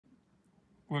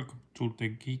Welcome to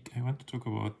Tech Geek. I want to talk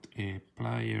about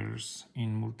pliers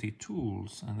in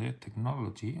multi-tools and the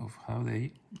technology of how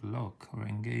they lock or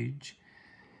engage.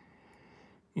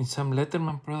 In some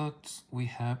Letterman products, we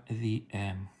have the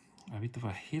a bit of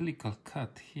a helical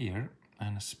cut here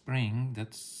and a spring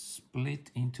that's split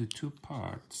into two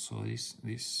parts. So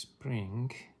this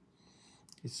spring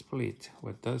is split.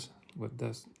 What does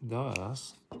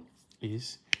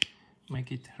is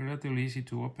make it relatively easy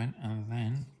to open, and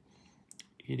then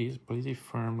it is pretty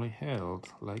firmly held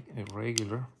like a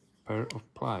regular pair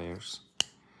of pliers.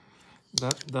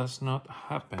 That does not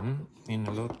happen in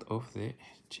a lot of the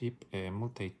cheap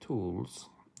multi-tools.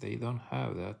 They don't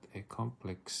have that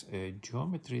complex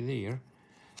geometry there,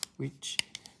 which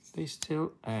they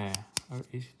still are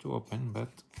easy to open, but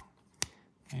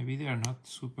maybe they are not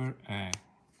super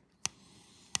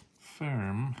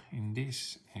firm in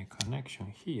this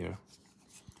connection here.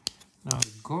 Now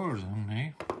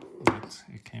Gordon, that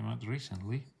came out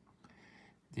recently,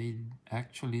 they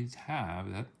actually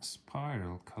have that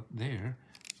spiral cut there,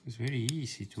 so it's very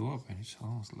easy to open. It's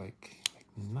almost like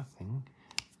nothing,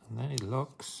 and then it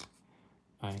locks,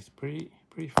 and it's pretty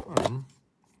firm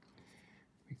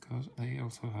because they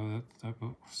also have that type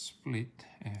of split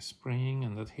spring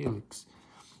and that helix.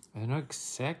 I don't know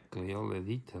exactly all the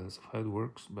details of how it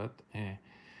works, but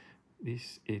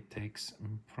it takes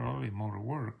probably more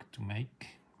work to make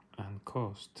and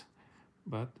cost,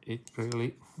 but it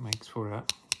really makes for a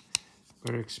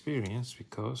better experience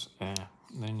because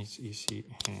then it's easy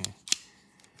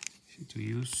to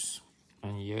use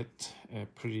and yet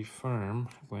pretty firm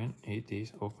when it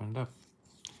is opened up.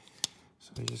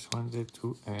 So I just wanted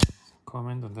to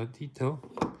comment on that detail,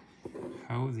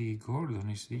 how the Gordon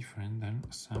is different than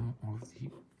some of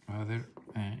the other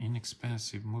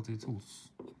inexpensive multi-tools.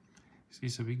 Is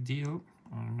this a big deal?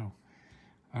 I don't know.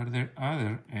 Are there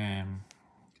other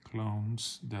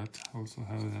clones that also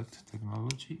have that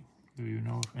technology? Do you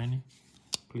know of any?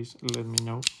 Please let me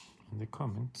know in the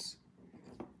comments.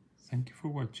 Thank you for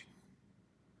watching.